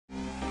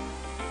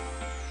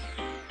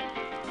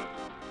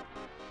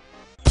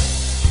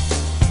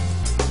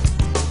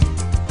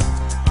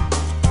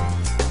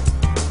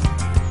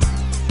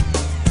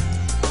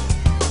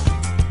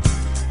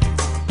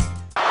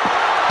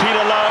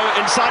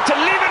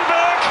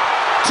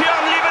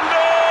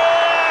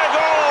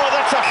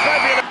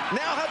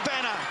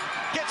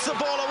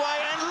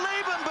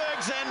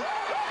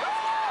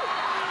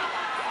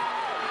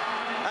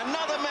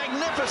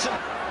Johnson.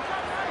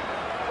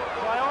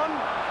 Try on.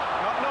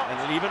 Not. And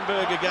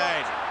Liebenberg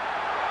again.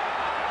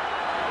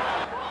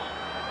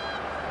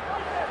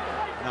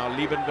 Now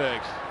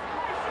Liebenberg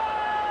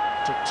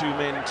took 2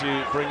 men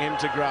to bring him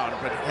to ground,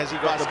 but has he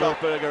got the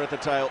Goldberger at the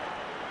tail?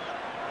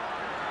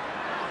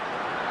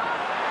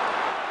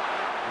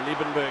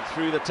 Liebenberg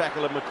through the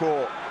tackle of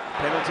McCaw.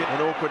 Penalty,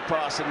 an awkward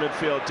pass in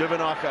midfield.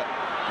 Duvenacher,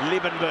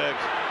 Liebenberg.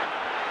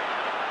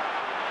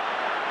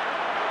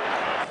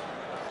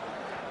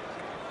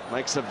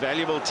 Makes a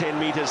valuable 10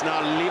 meters.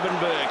 Now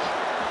Liebenberg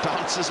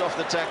bounces off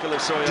the tackle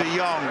of Sawyer. De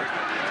Jong.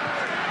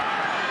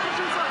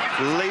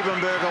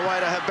 Liebenberg away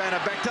to Habana.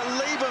 Back to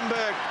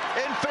Liebenberg.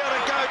 Infield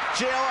it goes.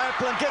 Gio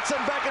Applin gets him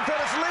back in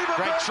front. It's Liebenberg.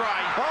 Great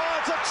try. Oh,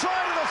 it's a try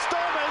to the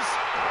Stormers.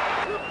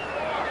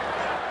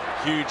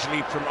 Huge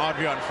leap from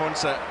Adrian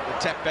Fonsa. The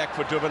tap back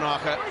for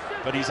Duvenacher,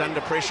 but he's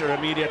under pressure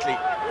immediately.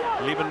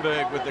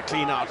 Liebenberg with the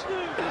clean out.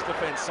 His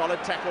defense,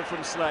 solid tackle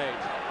from Slade.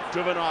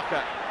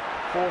 Duvenacher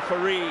for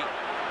Fourie.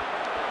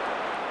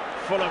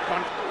 Full of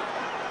confidence.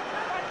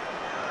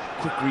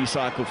 Quick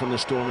recycle from the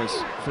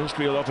Stormers. First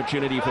real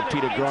opportunity for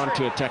Peter Grant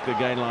to attack the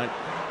gain line.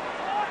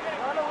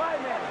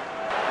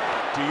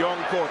 De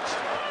Jong caught,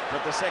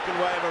 but the second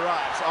wave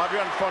arrives.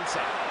 Adrian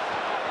Fonsa.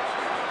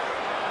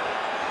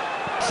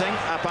 Singh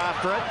up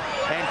after it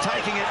and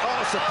taking it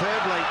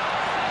superbly.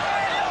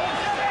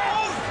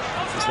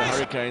 As the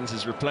Hurricanes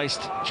has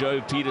replaced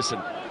Joe Peterson.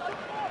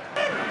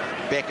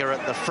 Becker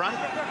at the front.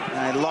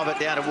 They lob it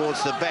down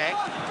towards the back.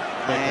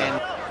 And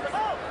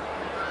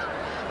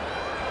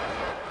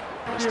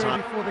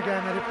before the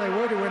game that if they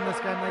were to win this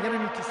game, they're going to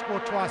need to score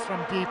twice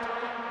from deep.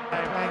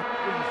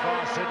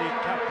 Varsity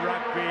Cup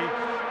rugby,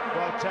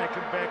 well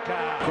taken back.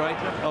 Great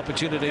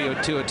opportunity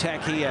to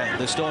attack here,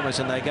 the Stormers,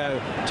 and they go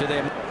to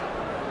them.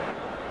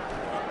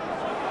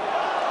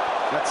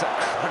 That's a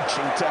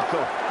crunching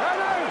tackle.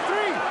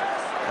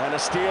 And a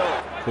steal.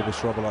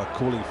 Kubus Robala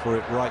calling for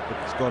it right, but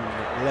it's gone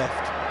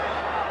left.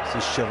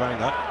 This is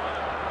Shavanga.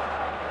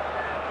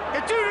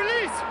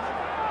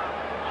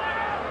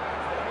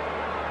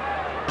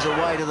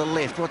 Away to the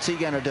left. What's he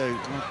going to do?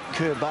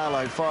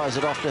 Barlow fires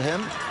it off to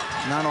him.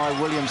 Nanai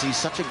Williams, he's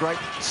such a great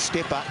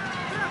stepper.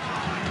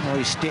 Oh,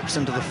 he steps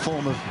into the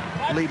form of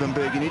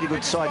Liebenberg. You need a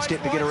good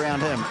sidestep to get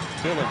around him.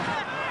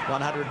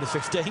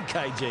 115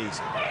 kgs.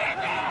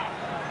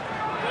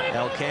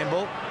 Al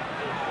Campbell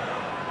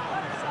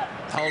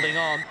holding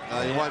on.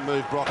 He won't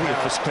move Brock.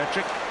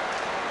 Fitzpatrick.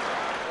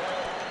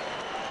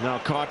 Now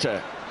Carter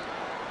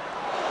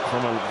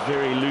from a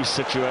very loose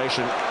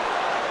situation.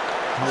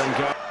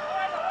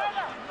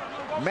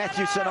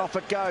 Matthewson off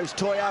it goes.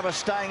 Toyava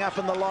staying up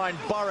in the line.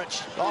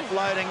 Borich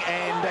offloading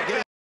and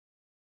getting.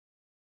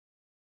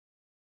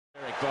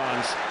 Eric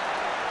Barnes.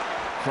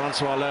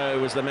 Francois Lowe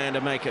was the man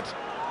to make it.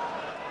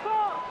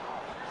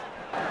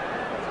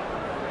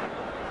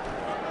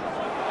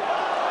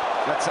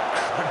 That's a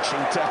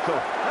crunching tackle.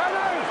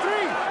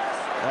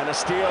 And a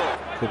steal.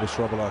 Kubus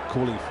Robala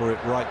calling for it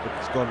right, but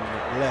it's gone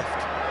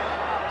left.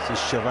 This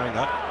is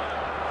Shavanga.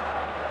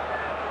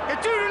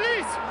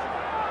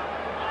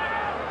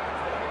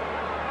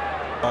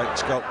 Right,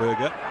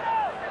 Skultberger.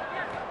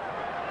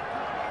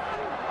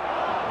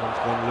 One's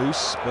gone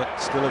loose, but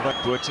still a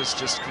Burtis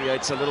just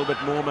creates a little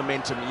bit more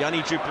momentum.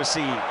 Yanni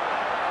Duplessis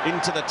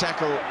into the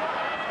tackle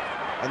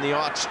and the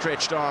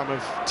outstretched arm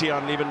of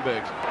Tiaan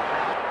Liebenberg.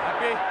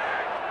 Happy.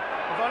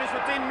 Advantage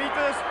for 10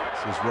 meters.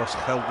 This is Ross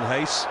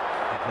Geldenhuys.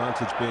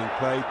 Advantage being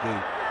played.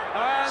 The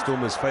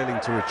Stormers failing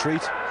to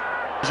retreat.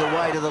 He's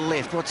away to the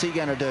left. What's he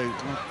going to do?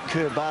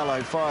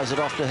 Barlow fires it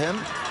off to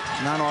him.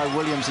 Nanai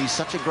Williams, he's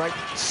such a great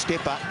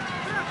stepper.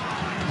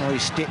 Oh, he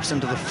steps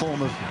into the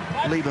form of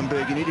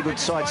Liebenberg. You need a good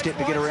sidestep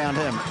to get around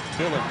him.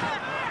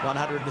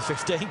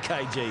 115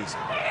 kgs.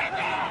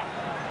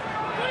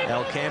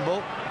 Al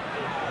Campbell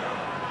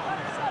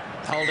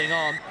holding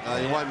on.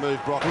 He won't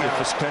move Brock.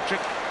 Fitzpatrick.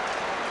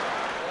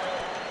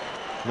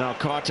 Now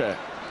Carter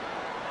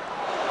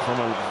from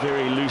a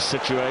very loose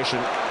situation.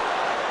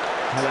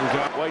 Helen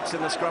waits in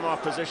the scrum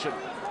off position.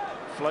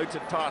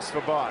 Floated pass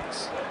for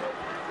Barnes.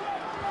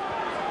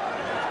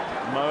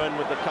 Moen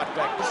with the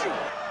cutback.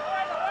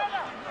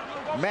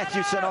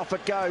 Matthewson off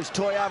it goes.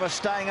 Toyava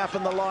staying up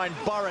in the line.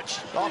 Borich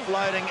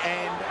offloading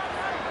and.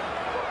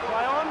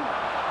 Try on.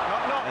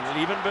 Not. And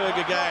Liebenberg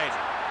again.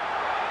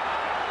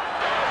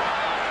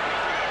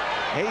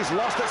 He's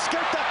lost it.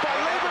 Scooped up by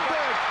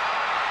Liebenberg.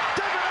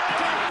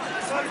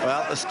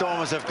 Well, the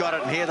Stormers have got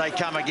it, and here they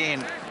come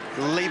again.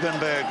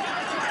 Liebenberg.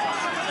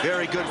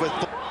 Very good with.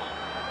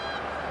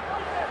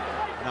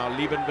 Now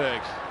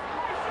Liebenberg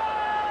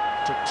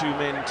took 2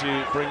 men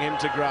to bring him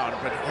to ground,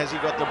 but has he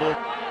got the ball?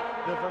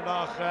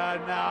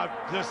 Now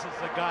this is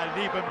the guy,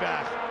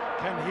 Liebenberg.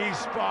 Can he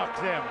spark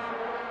them?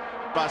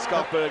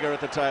 Skultberger at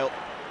the tail.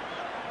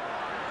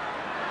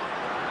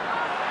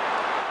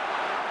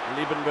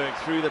 Liebenberg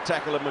through the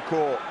tackle of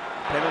McCaw.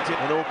 Penalty,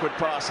 an awkward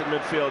pass in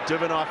midfield.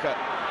 Duvenacher,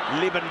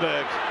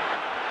 Liebenberg.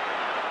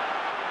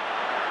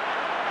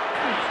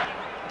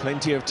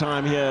 Plenty of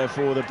time here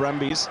for the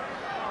Brumbies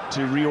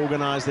to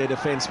reorganize their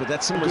defense, but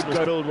that's some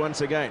good build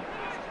once again.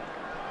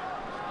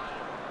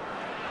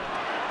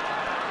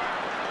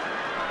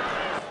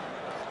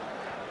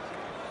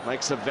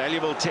 Makes a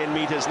valuable 10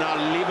 meters now.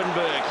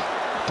 Liebenberg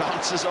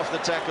bounces off the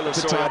tackle of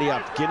Sawyer. Tidy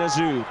up.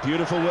 Guineazou,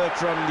 beautiful work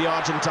from the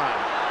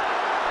Argentine.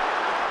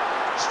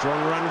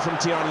 Strong run from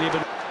Tiaan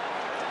Liebenberg.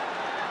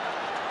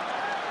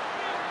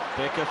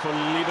 Becker for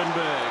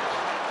Liebenberg.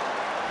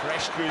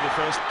 Fresh through the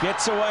first,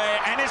 gets away,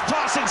 and is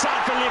pass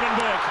inside for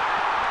Liebenberg.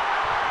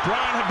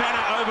 Brian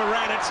Habana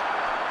overran it.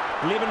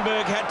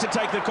 Liebenberg had to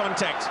take the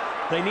contact.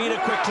 They need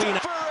a quick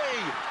clean-up.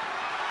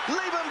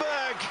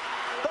 Liebenberg,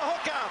 the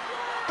hooker,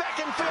 back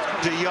in field.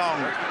 De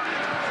Jong.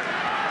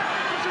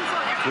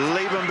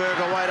 Liebenberg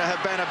away to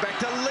Habana, back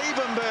to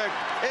Liebenberg.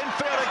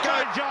 Infield it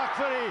goes. Jock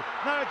Footy.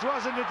 No, it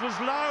wasn't. It was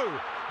Lowe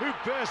who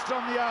burst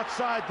on the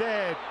outside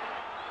there.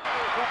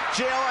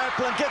 Geo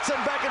Applin gets him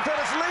back in front.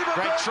 It's Liebenberg.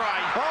 Great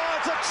try. Oh,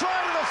 it's a try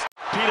to the...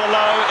 Peter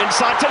Lowe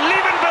inside to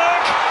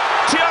Liebenberg.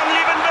 Tiaan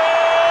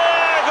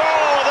Liebenberg.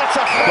 Oh, that's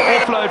a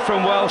offload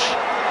from Welsh.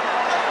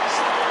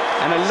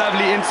 And a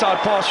lovely inside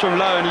pass from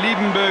Lowe. And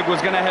Liebenberg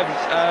was going to have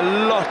a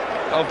lot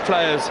of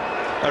players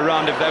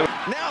around if they were...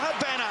 Now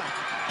Habana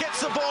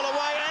gets the ball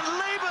away and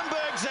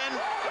Liebenberg's in.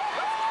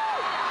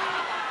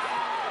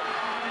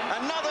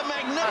 Another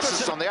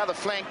magnificent... On the other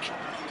flank,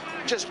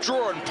 just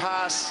draw and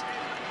pass.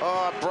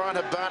 Oh, Brian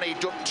Habana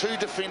took two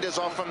defenders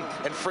off him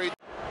and freed.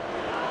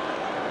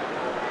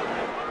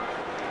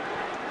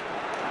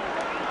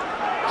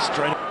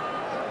 Straight.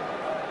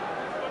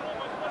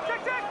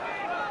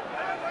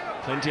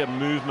 Plenty of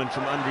movement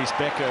from Andries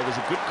Becker. It was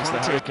a good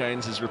contact. The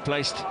Hurricanes has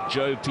replaced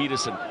Joe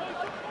Peterson.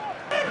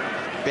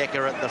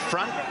 Becker at the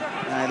front.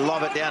 And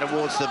lob it down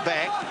towards the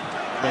back.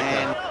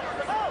 And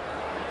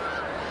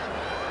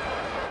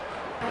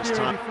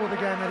before the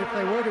game that if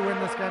they were to win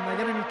this game, they're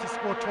going to need to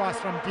score twice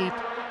from deep.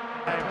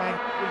 In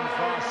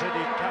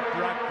varsity cup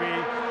rugby,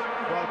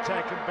 well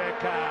taken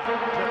Becker.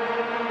 Probably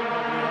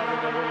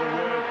having a little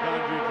word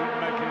boundary, it didn't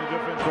make any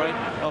difference. Great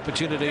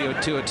opportunity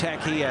to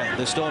attack here,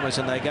 the Stormers,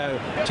 and they go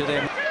to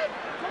them.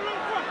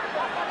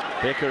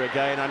 Becker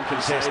again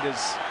uncontested.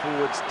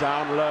 Forwards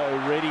down low,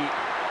 ready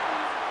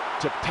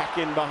to pack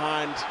in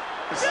behind.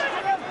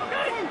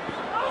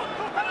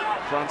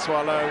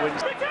 Francois Lowe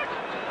wins.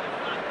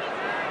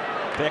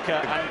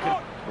 Becker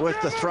with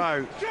the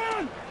throw.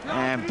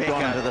 And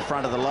Becker to the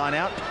front of the line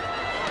out.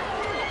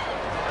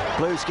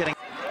 Blues getting...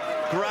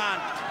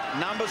 Grant,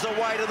 numbers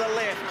away to the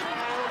left.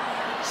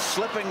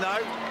 Slipping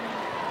though.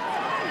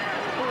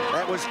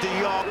 That was De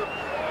Jong.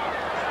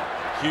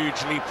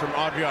 Huge leap from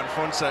Adrian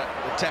Fonsa.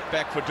 The tap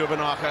back for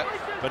Duvenacher,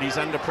 but he's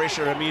under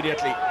pressure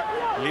immediately.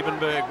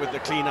 Liebenberg with the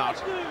clean out.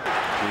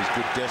 There's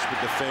good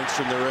desperate defence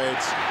from the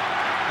Reds.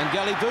 And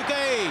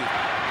Galibuke.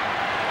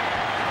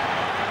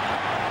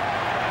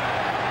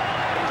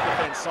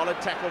 Defense, solid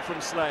tackle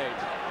from Slade.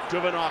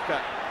 Duvenacher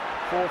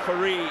for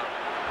Faree.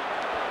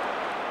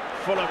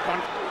 Full of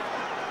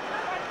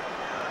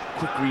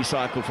Quick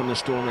recycle from the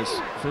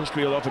Stormers. First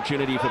real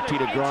opportunity for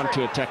Peter Grant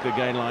to attack the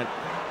gain line.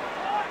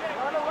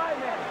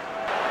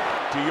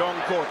 De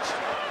Jong caught,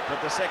 but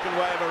the second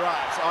wave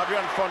arrives.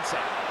 Adrian Fonsa.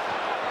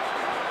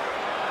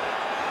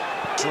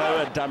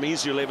 Slower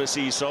dummies you'll ever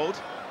see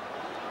sold.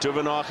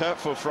 Duvenacher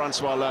for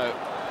Francois Lowe.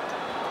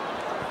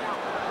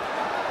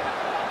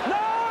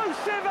 No,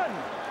 7!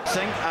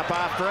 Up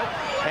after it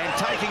and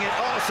taking it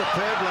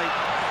superbly.